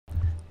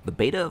The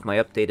beta of my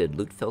updated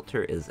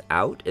Lootfilter is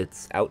out.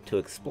 It's out to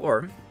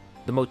explore.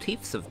 The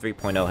motifs of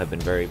 3.0 have been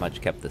very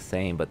much kept the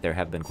same, but there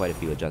have been quite a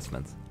few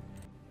adjustments.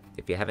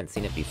 If you haven't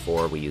seen it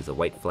before, we use a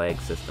white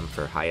flag system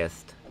for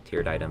highest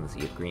tiered items.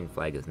 Green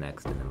flag is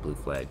next, and then blue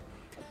flag.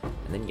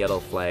 And then yellow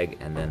flag,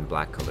 and then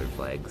black colored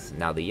flags.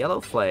 Now the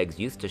yellow flags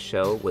used to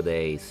show with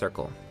a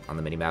circle on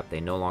the minimap. They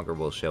no longer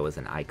will show as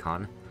an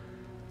icon.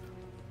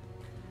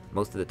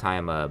 Most of the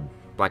time,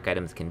 black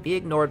items can be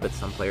ignored, but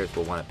some players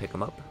will want to pick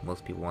them up.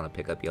 Most people want to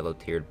pick up yellow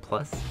tiered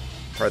plus.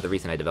 Part of the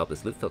reason I developed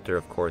this loot filter,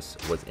 of course,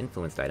 was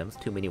influenced items.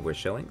 Too many were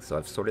showing, so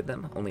I've sorted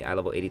them. Only eye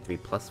level 83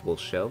 plus will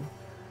show.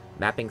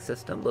 Mapping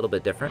system, a little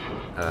bit different.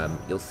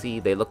 You'll see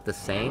they look the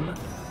same,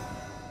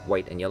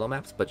 white and yellow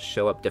maps, but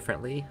show up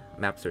differently.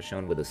 Maps are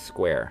shown with a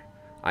square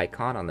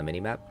icon on the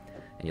minimap,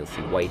 and you'll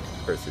see white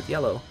versus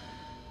yellow.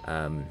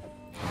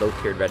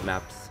 Low-tiered red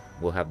maps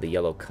will have the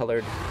yellow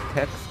colored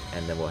text,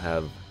 and then we'll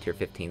have tier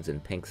 15s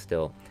in pink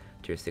still,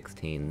 tier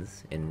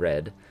 16s in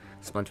red.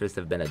 Splinters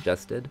have been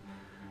adjusted,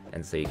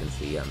 and so you can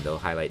see they'll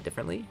highlight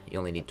differently. You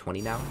only need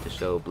 20 now to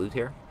show blue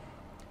tier.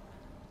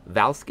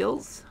 Val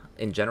skills,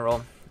 in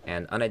general,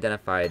 and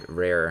unidentified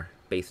rare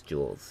base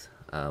jewels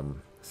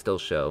still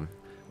show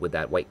with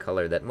that white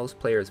color that most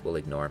players will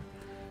ignore.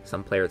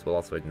 Some players will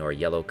also ignore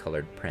yellow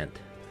colored print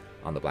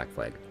on the black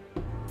flag,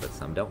 but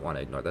some don't want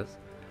to ignore those.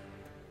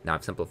 Now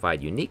I've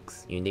simplified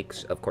uniques.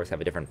 Uniques, of course,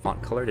 have a different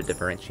font color to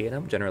differentiate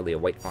them, generally a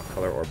white font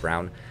color or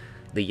brown.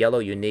 The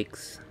yellow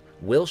uniques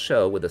will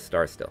show with a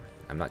star still.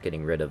 I'm not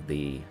getting rid of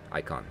the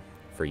icon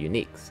for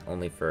uniques,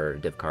 only for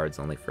div cards,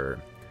 only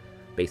for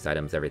base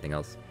items, everything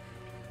else.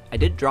 I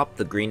did drop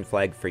the green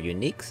flag for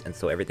uniques, and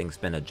so everything's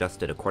been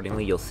adjusted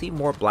accordingly. You'll see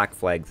more black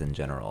flags in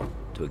general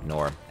to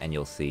ignore, and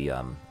you'll see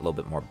a little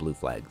bit more blue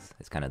flags.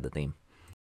 It's kind of the theme.